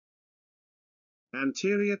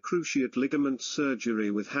Anterior Cruciate Ligament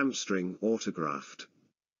Surgery with Hamstring Autograft.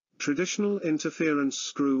 Traditional interference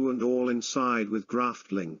screw and all inside with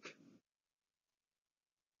graft link.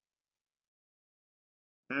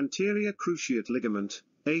 Anterior Cruciate Ligament,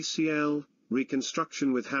 ACL,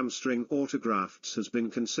 reconstruction with hamstring autografts has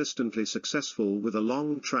been consistently successful with a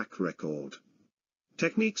long track record.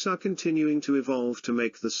 Techniques are continuing to evolve to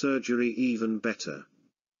make the surgery even better.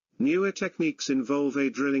 Newer techniques involve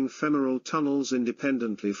drilling femoral tunnels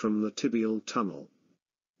independently from the tibial tunnel.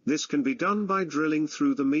 This can be done by drilling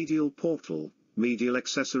through the medial portal, medial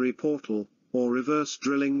accessory portal, or reverse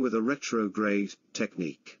drilling with a retrograde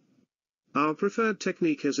technique. Our preferred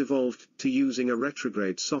technique has evolved to using a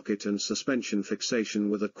retrograde socket and suspension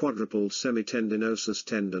fixation with a quadrupled semitendinosus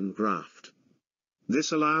tendon graft.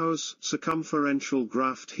 This allows circumferential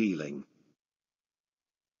graft healing.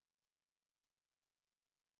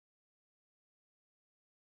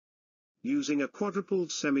 Using a quadrupled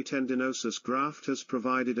semitendinosus graft has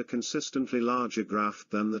provided a consistently larger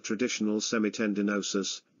graft than the traditional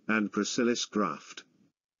semitendinosus and gracilis graft.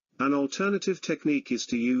 An alternative technique is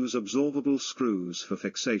to use absorbable screws for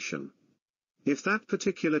fixation. If that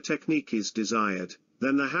particular technique is desired,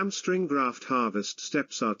 then the hamstring graft harvest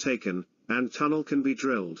steps are taken, and tunnel can be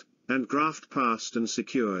drilled, and graft passed and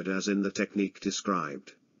secured as in the technique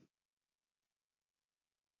described.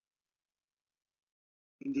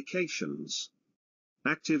 Indications.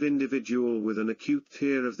 Active individual with an acute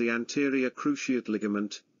tear of the anterior cruciate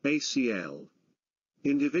ligament, ACL.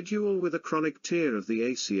 Individual with a chronic tear of the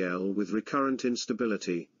ACL with recurrent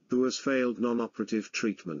instability, who has failed non-operative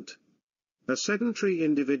treatment. A sedentary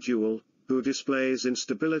individual, who displays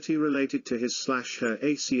instability related to his/her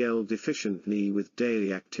ACL deficient knee with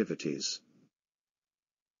daily activities.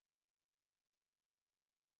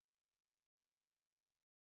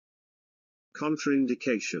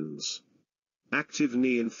 Contraindications. Active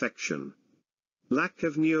knee infection. Lack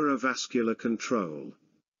of neurovascular control.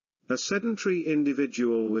 A sedentary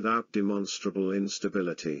individual without demonstrable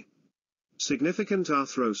instability. Significant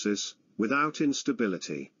arthrosis, without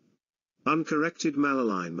instability. Uncorrected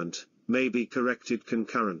malalignment, may be corrected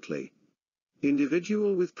concurrently.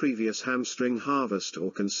 Individual with previous hamstring harvest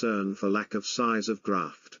or concern for lack of size of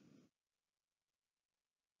graft.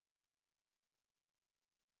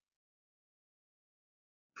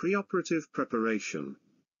 Preoperative preparation.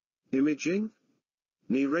 Imaging.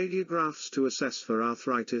 Knee radiographs to assess for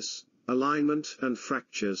arthritis, alignment and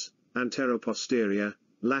fractures, anteroposterior,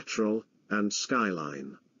 lateral, and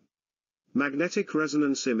skyline. Magnetic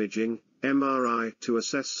resonance imaging, MRI, to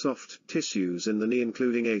assess soft tissues in the knee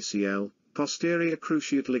including ACL, posterior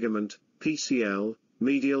cruciate ligament, PCL,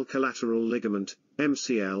 medial collateral ligament,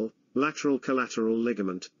 MCL, lateral collateral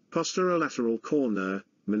ligament, posterolateral corner,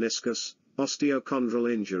 meniscus,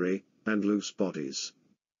 osteochondral injury, and loose bodies.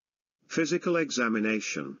 Physical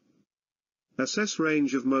examination. Assess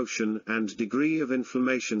range of motion and degree of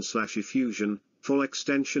inflammation/effusion, full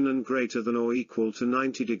extension and greater than or equal to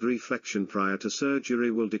 90-degree flexion prior to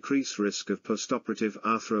surgery will decrease risk of postoperative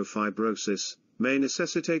arthropfibrosis, may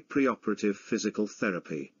necessitate preoperative physical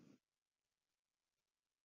therapy.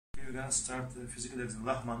 We're going to start the physical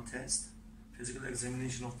Lachman test. Physical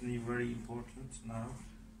examination of the knee, very important now.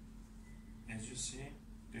 As you see,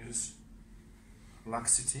 there is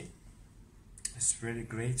laxity. It's very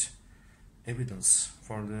great evidence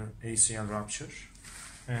for the ACL rupture.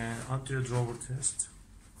 Anterior drawer test.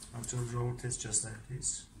 Anterior drawer test just like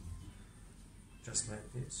this. Just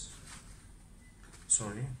like this.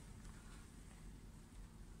 Sorry.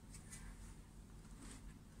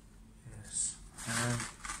 Yes. And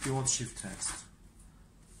pivot shift test.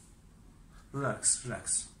 Relax,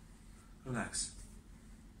 relax, relax.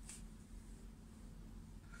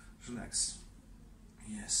 Relax.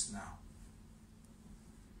 Yes, now.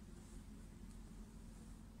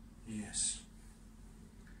 Yes.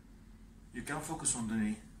 You can focus on the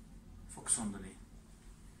knee. Focus on the knee.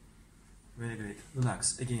 Very great.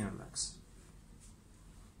 Relax. Again, relax.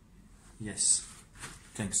 Yes.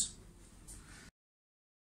 Thanks.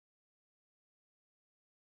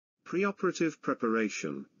 Preoperative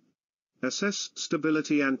preparation. Assess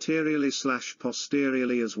stability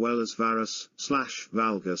anteriorly/posteriorly as well as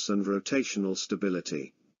varus/valgus and rotational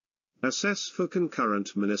stability. Assess for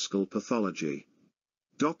concurrent meniscal pathology.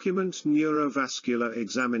 Document neurovascular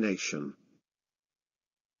examination.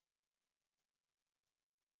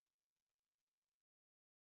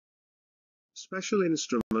 Special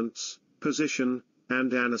instruments, position,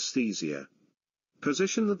 and anesthesia.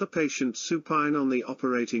 Position the patient supine on the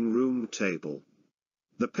operating room table.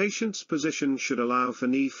 The patient's position should allow for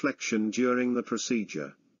knee flexion during the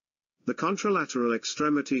procedure. The contralateral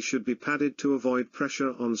extremity should be padded to avoid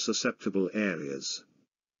pressure on susceptible areas.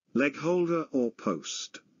 Leg holder or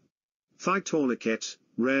post. Thigh tourniquet,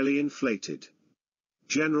 rarely inflated.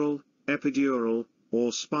 General, epidural,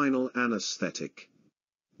 or spinal anesthetic.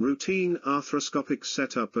 Routine arthroscopic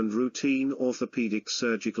setup and routine orthopedic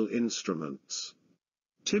surgical instruments.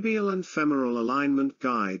 Tibial and femoral alignment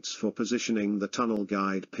guides for positioning the tunnel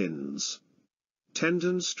guide pins.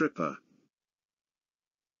 Tendon stripper.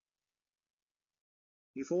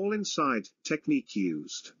 If all inside, technique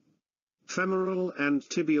used. Femoral and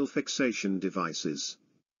tibial fixation devices.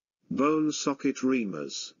 Bone socket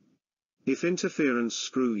reamers. If interference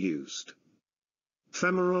screw used.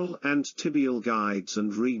 Femoral and tibial guides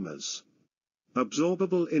and reamers.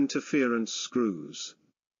 Absorbable interference screws.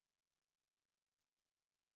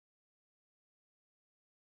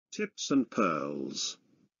 Tips and pearls.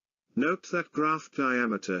 Note that graft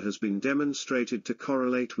diameter has been demonstrated to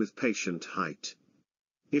correlate with patient height.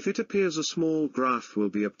 If it appears a small graft will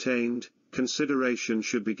be obtained, consideration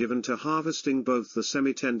should be given to harvesting both the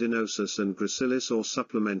semitendinosus and gracilis or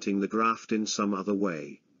supplementing the graft in some other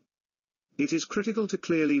way. It is critical to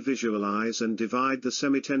clearly visualize and divide the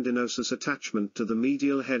semitendinosus attachment to the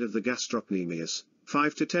medial head of the gastrocnemius,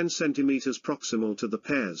 5 to 10 cm proximal to the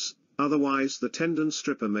pes, otherwise the tendon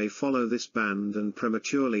stripper may follow this band and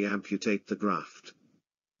prematurely amputate the graft.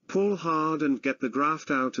 Pull hard and get the graft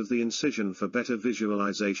out of the incision for better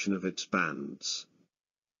visualization of its bands.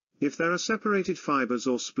 If there are separated fibers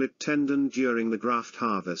or split tendon during the graft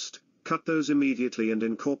harvest, cut those immediately and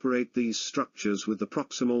incorporate these structures with the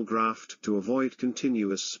proximal graft to avoid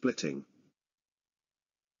continuous splitting.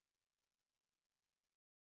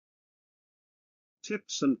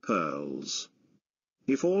 Tips and pearls.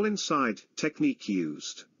 If all inside, technique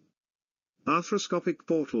used. Arthroscopic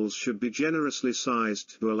portals should be generously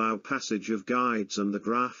sized to allow passage of guides and the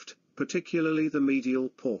graft, particularly the medial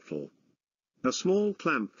portal. A small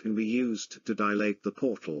clamp can be used to dilate the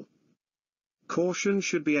portal. Caution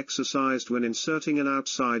should be exercised when inserting an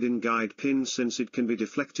outside-in guide pin since it can be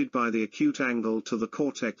deflected by the acute angle to the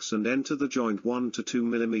cortex and enter the joint 1 to 2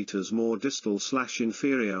 mm more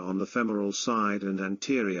distal/inferior on the femoral side and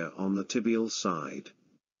anterior on the tibial side.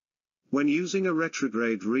 When using a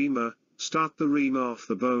retrograde reamer, start the reamer off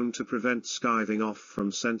the bone to prevent skiving off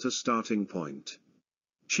from center starting point.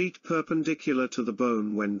 Sheet perpendicular to the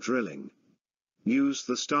bone when drilling. Use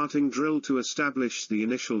the starting drill to establish the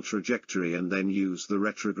initial trajectory and then use the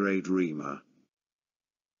retrograde reamer.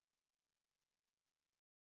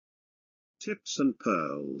 Tips and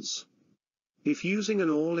pearls. If using an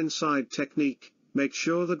all-inside technique, make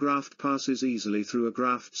sure the graft passes easily through a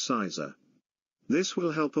graft sizer. This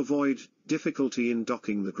will help avoid difficulty in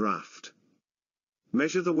docking the graft.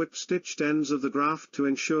 Measure the whip-stitched ends of the graft to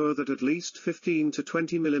ensure that at least 15 to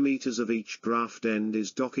 20 mm of each graft end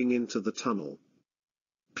is docking into the tunnel.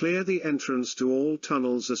 Clear the entrance to all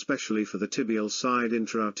tunnels, especially for the tibial side,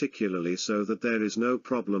 intra-articularly so that there is no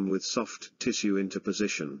problem with soft tissue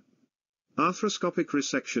interposition. Arthroscopic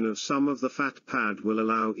resection of some of the fat pad will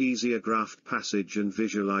allow easier graft passage and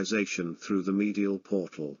visualization through the medial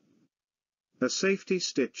portal. A safety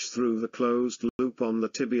stitch through the closed loop on the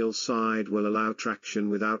tibial side will allow traction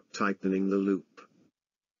without tightening the loop.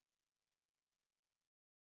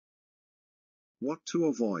 What to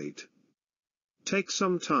avoid? Take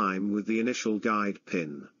some time with the initial guide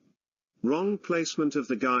pin. Wrong placement of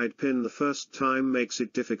the guide pin the first time makes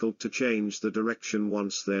it difficult to change the direction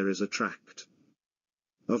once there is a tract.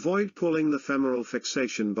 Avoid pulling the femoral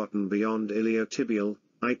fixation button beyond iliotibial,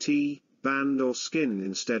 IT, band or skin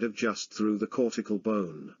instead of just through the cortical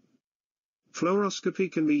bone.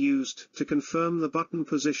 Fluoroscopy can be used to confirm the button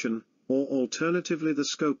position, or alternatively the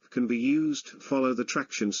scope can be used to follow the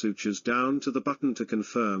traction sutures down to the button to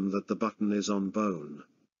confirm that the button is on bone.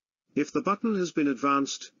 If the button has been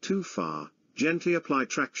advanced too far, gently apply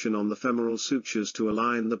traction on the femoral sutures to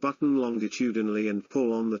align the button longitudinally and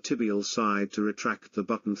pull on the tibial side to retract the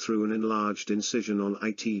button through an enlarged incision on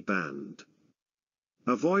IT band.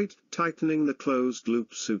 Avoid tightening the closed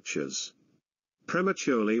loop sutures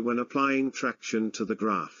prematurely when applying traction to the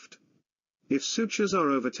graft. If sutures are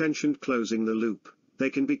overtensioned closing the loop, they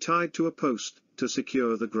can be tied to a post to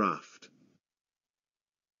secure the graft.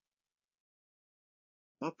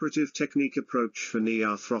 Operative technique approach for knee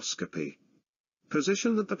arthroscopy.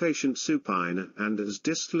 Position the patient supine and as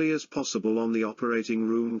distally as possible on the operating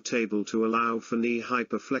room table to allow for knee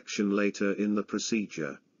hyperflexion later in the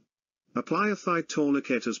procedure. Apply a thigh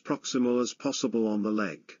tourniquet as proximal as possible on the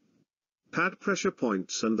leg. Pad pressure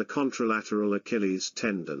points and the contralateral Achilles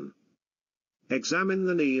tendon. Examine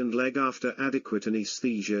the knee and leg after adequate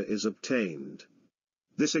anesthesia is obtained.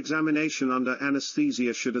 This examination under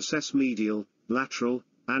anesthesia should assess medial, lateral,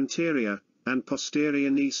 anterior, and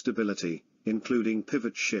posterior knee stability, including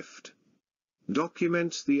pivot shift.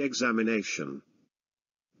 Document the examination.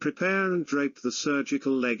 Prepare and drape the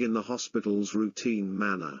surgical leg in the hospital's routine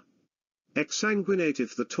manner. Exsanguinate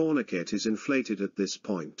if the tourniquet is inflated at this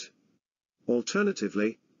point.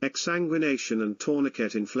 Alternatively, exsanguination and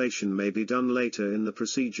tourniquet inflation may be done later in the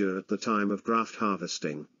procedure at the time of graft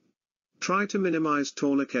harvesting. Try to minimize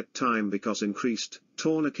tourniquet time because increased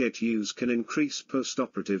tourniquet use can increase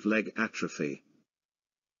postoperative leg atrophy.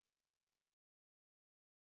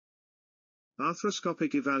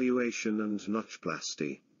 Arthroscopic evaluation and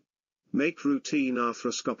notchplasty. Make routine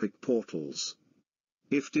arthroscopic portals.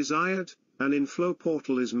 If desired, an inflow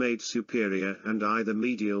portal is made superior and either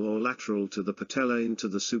medial or lateral to the patella into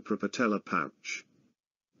the suprapatellar pouch.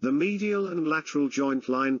 The medial and lateral joint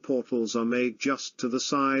line portals are made just to the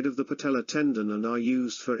side of the patellar tendon and are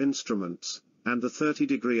used for instruments, and the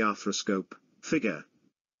 30-degree arthroscope, figure.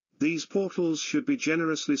 These portals should be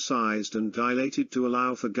generously sized and dilated to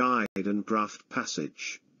allow for guide and graft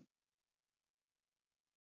passage.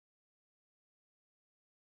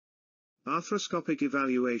 Arthroscopic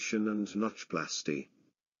evaluation and notchplasty.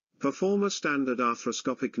 Perform a standard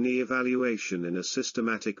arthroscopic knee evaluation in a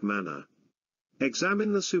systematic manner.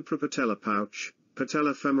 Examine the suprapatellar pouch,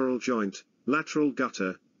 patellar femoral joint, lateral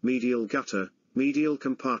gutter, medial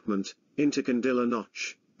compartment, intercondylar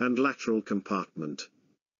notch, and lateral compartment.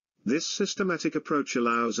 This systematic approach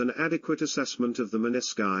allows an adequate assessment of the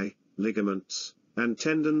menisci, ligaments, and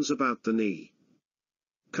tendons about the knee.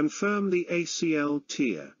 Confirm the ACL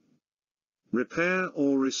tear. Repair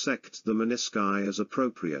or resect the menisci as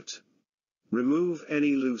appropriate. Remove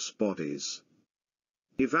any loose bodies.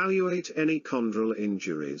 Evaluate any chondral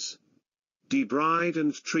injuries. Debride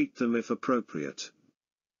and treat them if appropriate.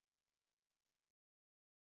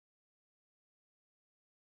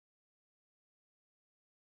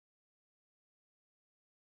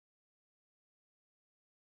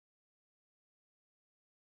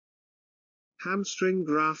 Hamstring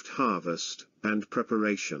graft harvest and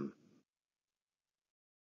preparation.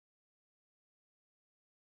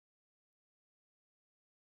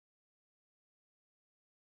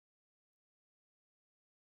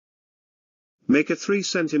 Make a 3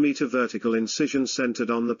 cm vertical incision centered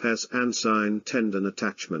on the pes ansine tendon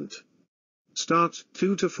attachment. Start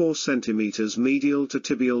 2 to 4 cm medial to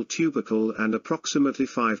tibial tubercle and approximately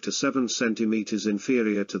 5 to 7 cm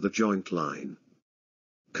inferior to the joint line.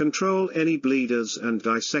 Control any bleeders and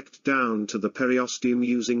dissect down to the periosteum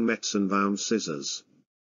using Metzenbaum scissors.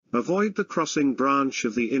 Avoid the crossing branch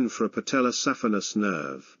of the infrapatellar saphenous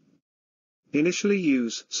nerve. Initially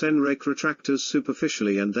use Senrake retractors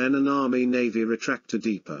superficially and then an Army-Navy retractor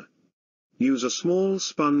deeper. Use a small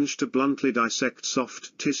sponge to bluntly dissect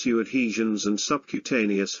soft tissue adhesions and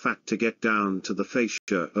subcutaneous fat to get down to the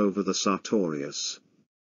fascia over the sartorius.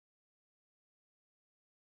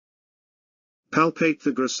 Palpate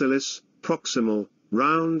the gracilis, proximal,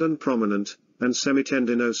 round and prominent, and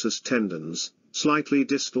semitendinosus tendons, slightly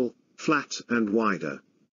distal, flat and wider.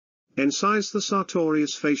 Incise the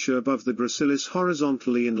sartorius fascia above the gracilis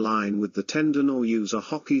horizontally in line with the tendon or use a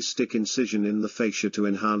hockey stick incision in the fascia to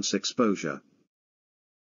enhance exposure.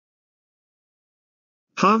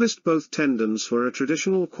 Harvest both tendons for a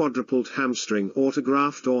traditional quadrupled hamstring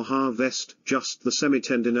autograft or harvest just the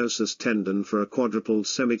semitendinosus tendon for a quadrupled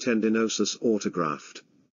semitendinosus autograft.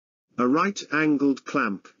 A right-angled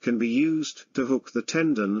clamp can be used to hook the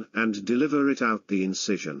tendon and deliver it out the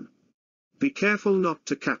incision. Be careful not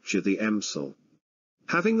to capture the emsal.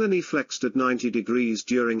 Having the knee flexed at 90 degrees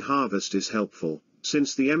during harvest is helpful,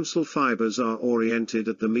 since the emsal fibers are oriented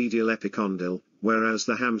at the medial epicondyle, whereas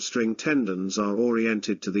the hamstring tendons are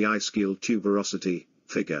oriented to the ischial tuberosity,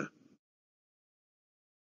 figure.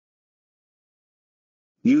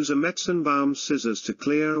 Use a Metzenbaum scissors to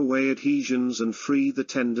clear away adhesions and free the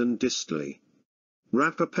tendon distally.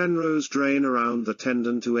 Wrap a Penrose drain around the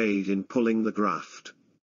tendon to aid in pulling the graft.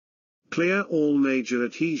 Clear all major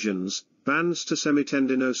adhesions, bands to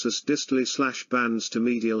semitendinosus distally / bands to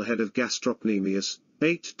medial head of gastrocnemius,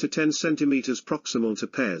 8 to 10 cm proximal to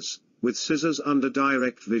pes, with scissors under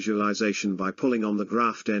direct visualization by pulling on the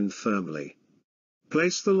graft end firmly.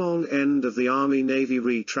 Place the long end of the Army-Navy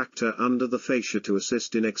retractor under the fascia to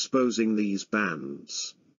assist in exposing these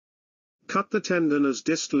bands. Cut the tendon as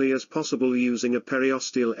distally as possible using a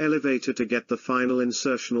periosteal elevator to get the final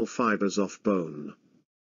insertional fibers off bone.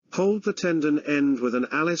 Hold the tendon end with an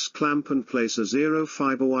Alice clamp and place a 0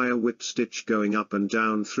 fiber wire whip stitch going up and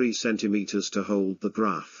down 3 cm to hold the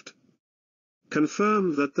graft.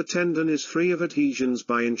 Confirm that the tendon is free of adhesions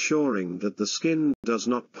by ensuring that the skin does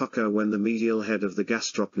not pucker when the medial head of the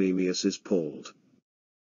gastrocnemius is pulled.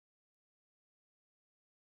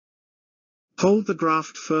 Hold the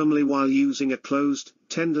graft firmly while using a closed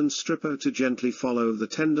tendon stripper to gently follow the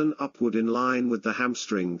tendon upward in line with the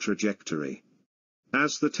hamstring trajectory.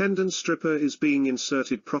 As the tendon stripper is being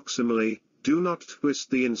inserted proximally, do not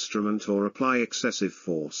twist the instrument or apply excessive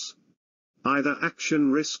force. Either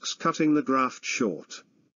action risks cutting the graft short.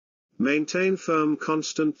 Maintain firm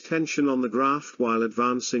constant tension on the graft while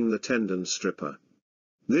advancing the tendon stripper.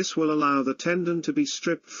 This will allow the tendon to be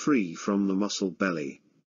stripped free from the muscle belly.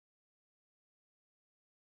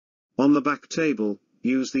 On the back table,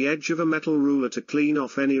 use the edge of a metal ruler to clean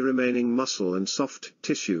off any remaining muscle and soft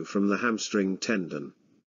tissue from the hamstring tendon.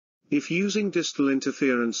 If using distal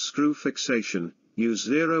interference screw fixation, use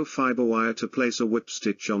zero fiber wire to place a whip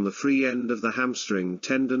stitch on the free end of the hamstring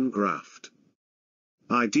tendon graft.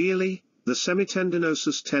 Ideally, the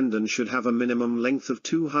semitendinosus tendon should have a minimum length of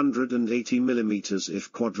 280 mm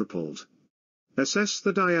if quadrupled. Assess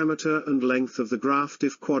the diameter and length of the graft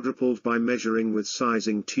if quadrupled by measuring with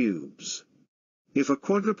sizing tubes. If a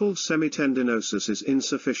quadrupled semitendinosus is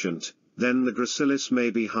insufficient, then the gracilis may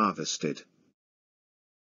be harvested.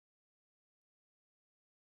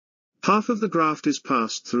 Half of the graft is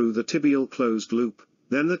passed through the tibial closed loop,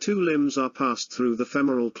 then the two limbs are passed through the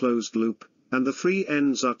femoral closed loop, and the free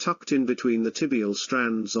ends are tucked in between the tibial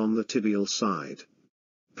strands on the tibial side.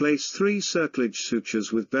 Place 3 circlage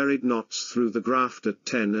sutures with buried knots through the graft at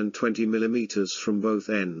 10 and 20 mm from both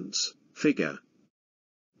ends, figure.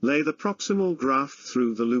 Lay the proximal graft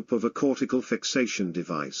through the loop of a cortical fixation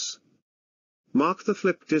device. Mark the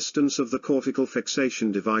flip distance of the cortical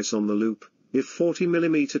fixation device on the loop. If 40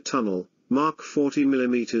 mm tunnel, mark 40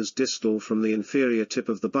 mm distal from the inferior tip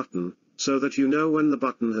of the button, so that you know when the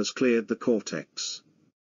button has cleared the cortex.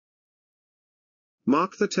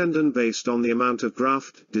 Mark the tendon based on the amount of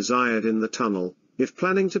graft desired in the tunnel. If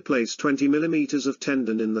planning to place 20 mm of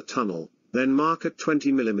tendon in the tunnel, then mark at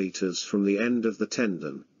 20 mm from the end of the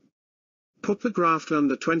tendon. Put the graft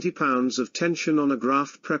under 20 pounds of tension on a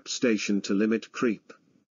graft prep station to limit creep.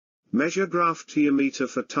 Measure graft diameter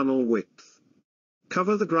for tunnel width.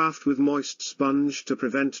 Cover the graft with moist sponge to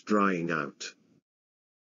prevent drying out.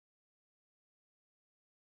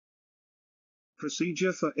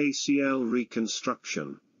 Procedure for ACL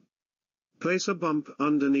reconstruction. Place a bump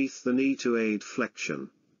underneath the knee to aid flexion.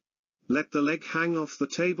 Let the leg hang off the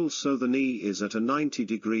table so the knee is at a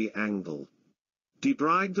 90-degree angle.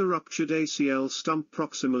 Debride the ruptured ACL stump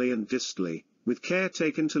proximally and distally, with care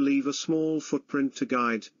taken to leave a small footprint to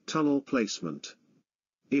guide tunnel placement.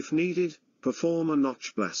 If needed, perform a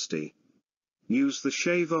notchplasty. Use the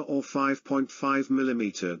shaver or 5.5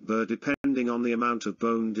 mm burr depending on the amount of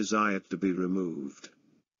bone desired to be removed.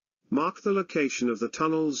 Mark the location of the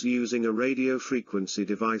tunnels using a radio frequency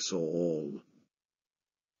device or awl.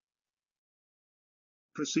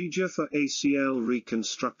 Procedure for ACL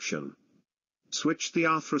reconstruction. Switch the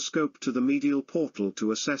arthroscope to the medial portal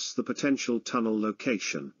to assess the potential tunnel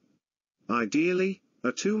location. Ideally,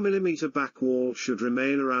 a 2 mm back wall should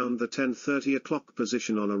remain around the 10:30 o'clock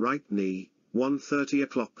position on a right knee, 1:30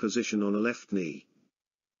 o'clock position on a left knee.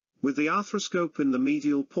 With the arthroscope in the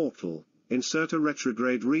medial portal, insert a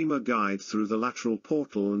retrograde reamer guide through the lateral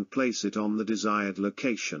portal and place it on the desired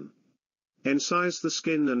location. Incise the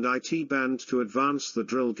skin and IT band to advance the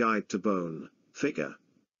drill guide to bone, figure.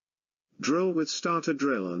 Drill with starter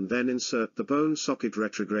drill and then insert the bone socket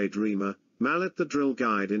retrograde reamer, mallet the drill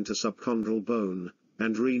guide into subchondral bone,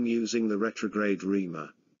 and ream using the retrograde reamer.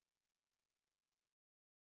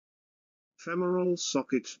 Femoral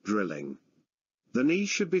socket drilling. The knee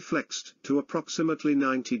should be flexed to approximately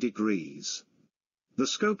 90 degrees. The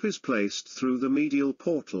scope is placed through the medial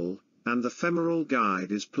portal, and the femoral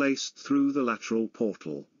guide is placed through the lateral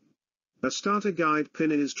portal. A starter guide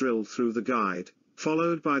pin is drilled through the guide,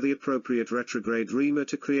 followed by the appropriate retrograde reamer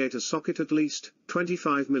to create a socket at least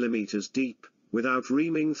 25 mm deep, without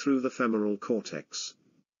reaming through the femoral cortex.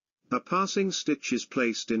 A passing stitch is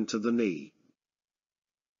placed into the knee.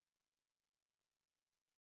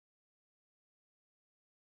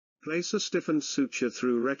 Place a stiffened suture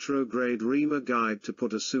through retrograde reamer guide to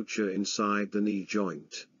put a suture inside the knee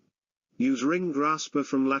joint. Use ring grasper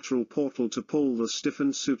from lateral portal to pull the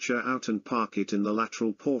stiffened suture out and park it in the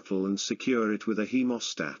lateral portal and secure it with a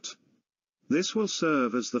hemostat. This will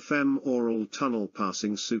serve as the femoral tunnel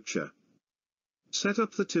passing suture. Set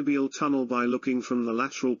up the tibial tunnel by looking from the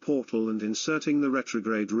lateral portal and inserting the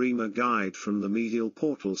retrograde reamer guide from the medial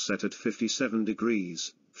portal set at 57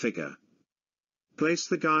 degrees, figure. Place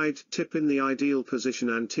the guide tip in the ideal position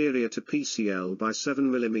anterior to PCL by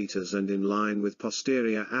 7 mm and in line with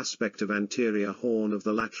posterior aspect of anterior horn of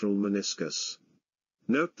the lateral meniscus.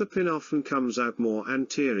 Note the pin often comes out more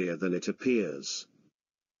anterior than it appears.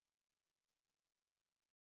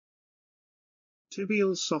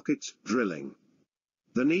 Tibial socket drilling.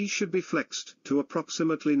 The knee should be flexed to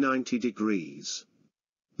approximately 90 degrees.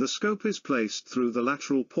 The scope is placed through the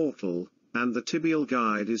lateral portal, and the tibial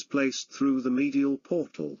guide is placed through the medial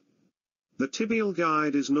portal. The tibial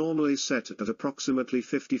guide is normally set at approximately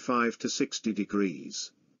 55 to 60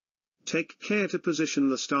 degrees. Take care to position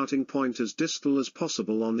the starting point as distal as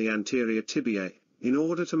possible on the anterior tibia, in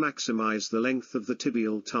order to maximize the length of the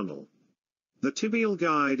tibial tunnel. The tibial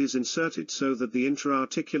guide is inserted so that the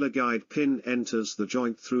intra-articular guide pin enters the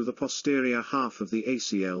joint through the posterior half of the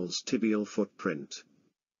ACL's tibial footprint.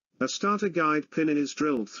 A starter guide pin is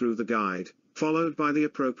drilled through the guide, followed by the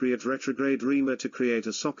appropriate retrograde reamer to create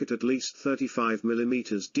a socket at least 35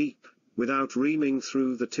 mm deep, without reaming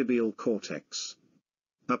through the tibial cortex.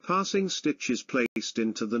 A passing stitch is placed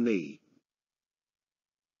into the knee.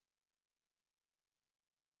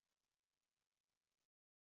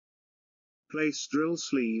 Place drill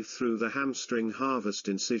sleeve through the hamstring harvest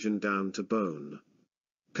incision down to bone.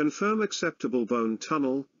 Confirm acceptable bone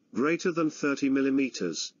tunnel, greater than 30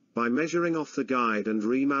 mm, by measuring off the guide and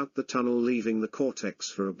ream out the tunnel leaving the cortex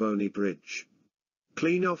for a bony bridge.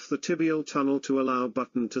 Clean off the tibial tunnel to allow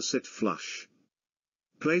button to sit flush.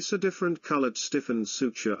 Place a different colored stiffened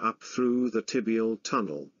suture up through the tibial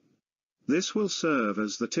tunnel. This will serve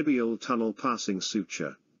as the tibial tunnel passing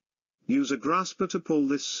suture. Use a grasper to pull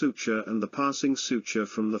this suture and the passing suture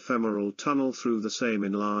from the femoral tunnel through the same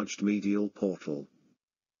enlarged medial portal.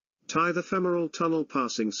 Tie the femoral tunnel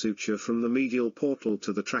passing suture from the medial portal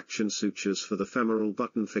to the traction sutures for the femoral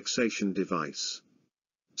button fixation device.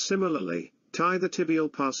 Similarly, tie the tibial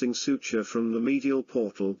passing suture from the medial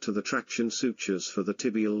portal to the traction sutures for the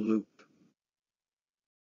tibial loop.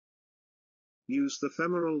 Use the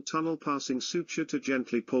femoral tunnel passing suture to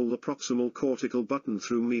gently pull the proximal cortical button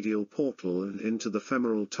through medial portal and into the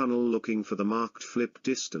femoral tunnel looking for the marked flip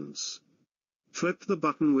distance. Flip the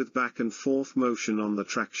button with back and forth motion on the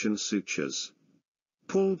traction sutures.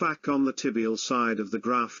 Pull back on the tibial side of the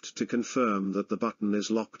graft to confirm that the button is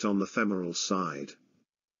locked on the femoral side.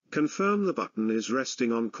 Confirm the button is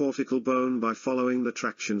resting on cortical bone by following the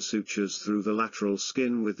traction sutures through the lateral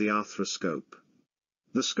skin with the arthroscope.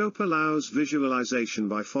 The scope allows visualization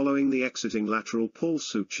by following the exiting lateral pull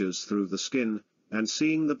sutures through the skin, and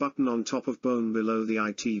seeing the button on top of bone below the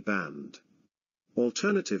IT band.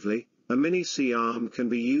 Alternatively, a mini C-arm can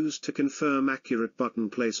be used to confirm accurate button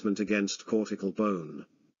placement against cortical bone.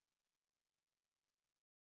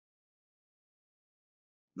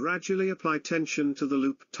 Gradually apply tension to the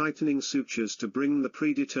loop tightening sutures to bring the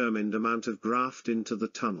predetermined amount of graft into the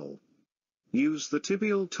tunnel. Use the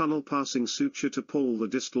tibial tunnel passing suture to pull the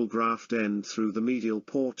distal graft end through the medial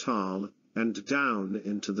portal, and down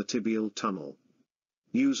into the tibial tunnel.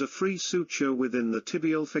 Use a free suture within the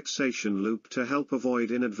tibial fixation loop to help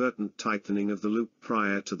avoid inadvertent tightening of the loop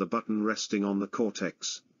prior to the button resting on the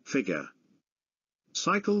cortex, figure.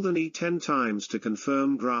 Cycle the knee 10 times to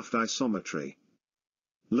confirm graft isometry.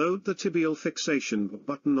 Load the tibial fixation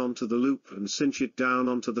button onto the loop and cinch it down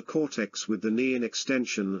onto the cortex with the knee in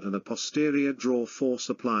extension and a posterior draw force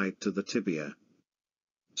applied to the tibia.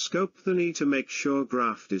 Scope the knee to make sure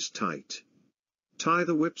graft is tight. Tie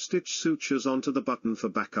the whip stitch sutures onto the button for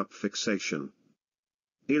backup fixation.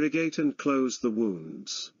 Irrigate and close the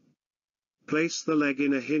wounds. Place the leg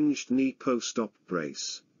in a hinged knee post-op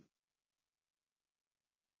brace.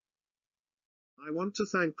 I want to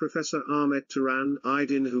thank Professor Ahmet Turan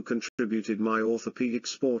Aydin, who contributed my orthopedic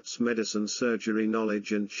sports medicine surgery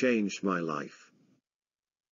knowledge and changed my life.